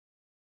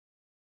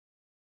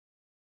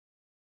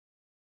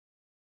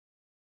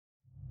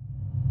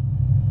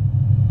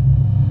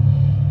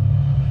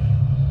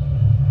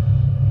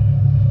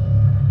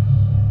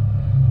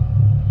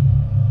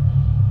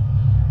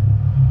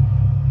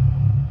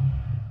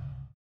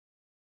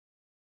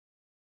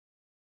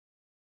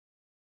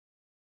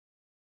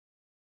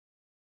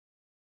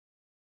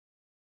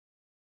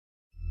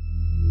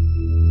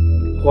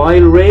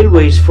While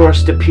railways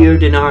first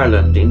appeared in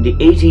Ireland in the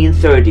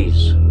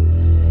 1830s,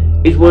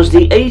 it was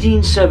the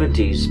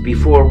 1870s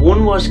before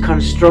one was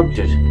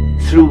constructed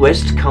through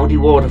West County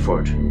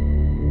Waterford.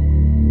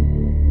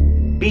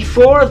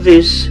 Before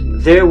this,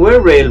 there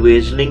were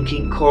railways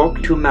linking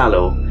Cork to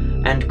Mallow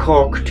and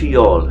Cork to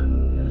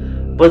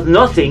Youghal, but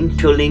nothing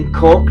to link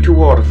Cork to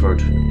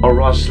Waterford or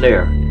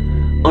Rosslare,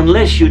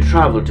 unless you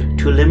travelled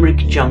to Limerick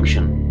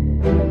Junction.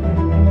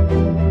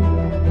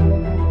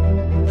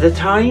 The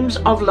Times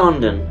of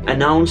London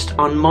announced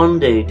on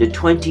Monday the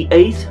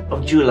 28th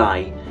of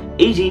July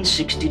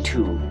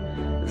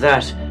 1862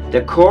 that the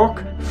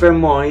Cork,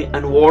 Fermoy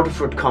and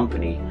Waterford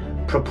Company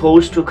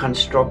proposed to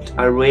construct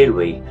a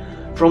railway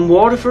from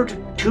Waterford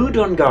to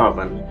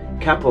Dungarvan,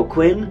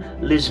 Cappoquin,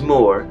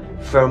 Lismore,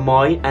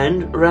 Fermoy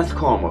and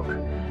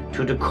Rathcormac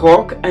to the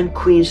Cork and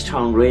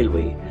Queenstown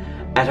Railway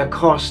at a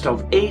cost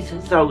of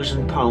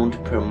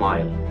 £8,000 per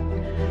mile,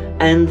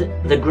 and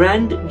the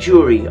Grand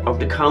Jury of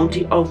the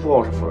County of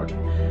Waterford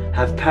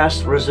have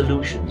passed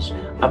resolutions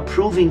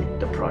approving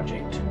the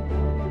project.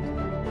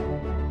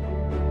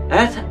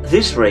 At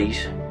this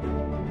rate,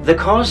 the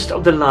cost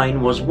of the line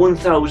was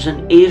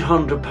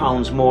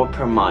 £1,800 more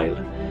per mile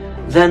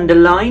than the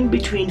line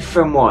between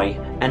Fermoy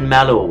and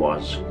Mallow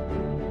was.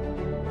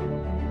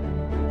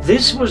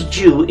 This was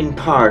due in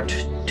part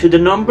to the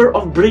number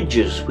of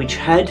bridges which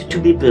had to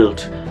be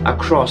built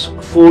across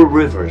 4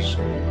 rivers,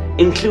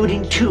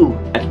 including 2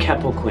 at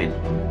Cappoquin.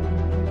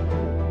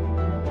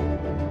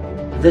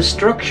 The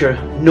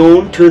structure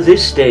known to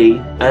this day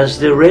as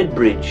the Red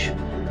Bridge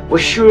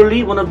was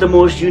surely one of the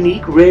most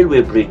unique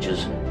railway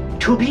bridges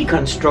to be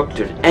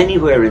constructed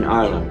anywhere in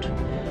Ireland,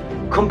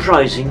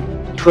 comprising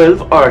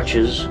 12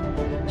 arches,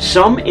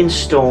 some in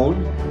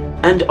stone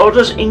and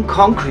others in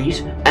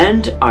concrete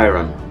and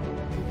iron.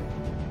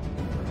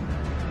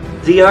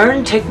 The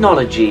iron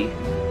technology,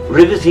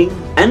 riveting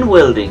and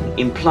welding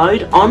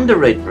employed on the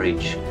Red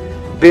Bridge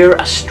bear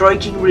a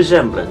striking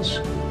resemblance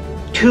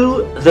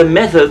to the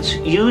methods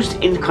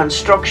used in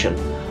construction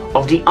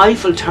of the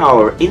Eiffel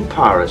Tower in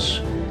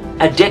Paris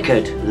a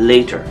decade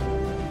later.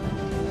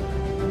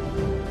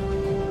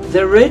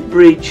 The Red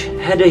Bridge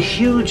had a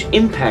huge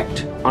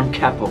impact on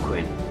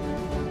Cappoquin.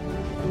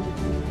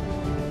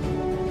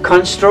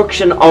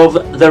 Construction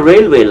of the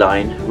railway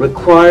line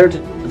required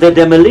the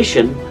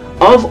demolition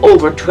of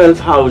over 12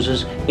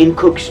 houses in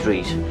Cook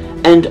Street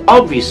and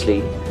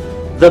obviously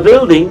the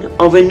building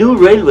of a new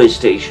railway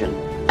station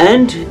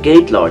and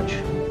gate lodge.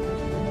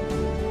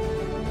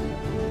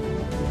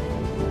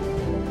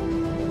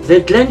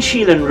 The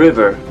Glensheelan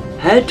River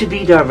had to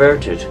be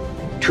diverted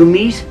to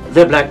meet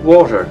the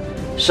Blackwater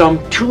some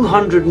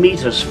 200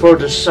 metres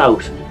further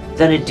south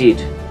than it did,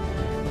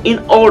 in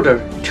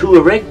order to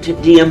erect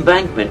the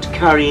embankment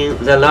carrying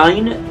the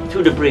line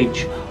to the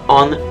bridge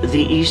on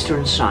the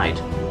eastern side.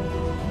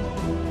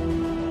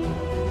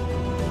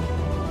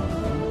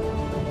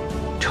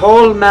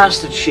 Tall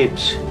masted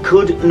ships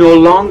could no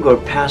longer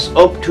pass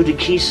up to the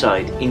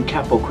quayside in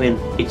Cappoquin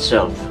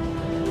itself,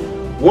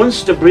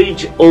 once the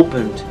bridge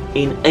opened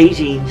in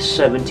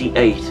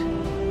 1878,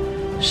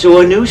 so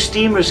a new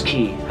steamer's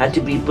quay had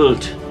to be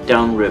built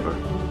downriver.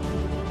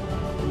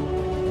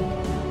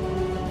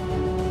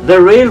 The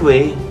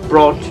railway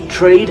brought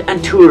trade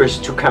and tourists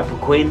to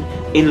Cappoquin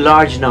in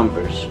large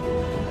numbers,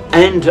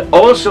 and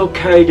also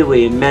carried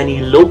away many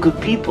local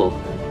people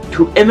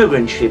to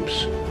immigrant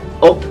ships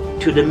up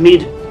to the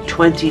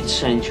mid-20th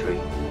century.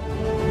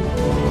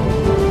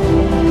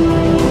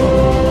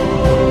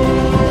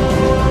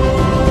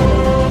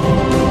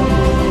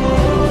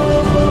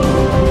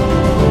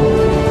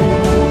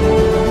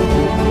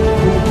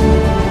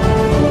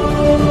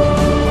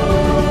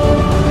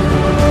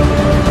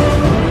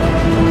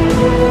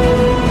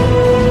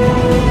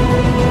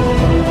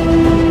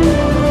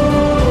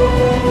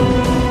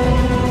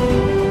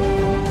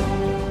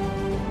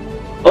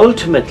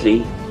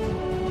 Ultimately,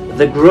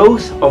 the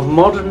growth of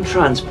modern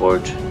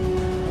transport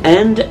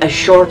and a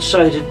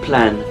short-sighted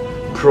plan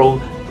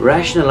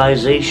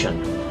pro-rationalisation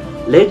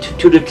led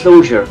to the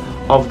closure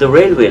of the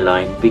railway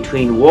line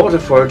between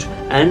Waterford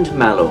and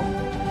Mallow,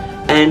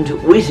 and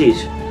with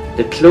it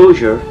the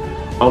closure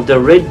of the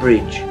Red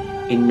Bridge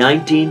in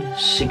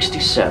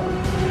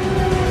 1967.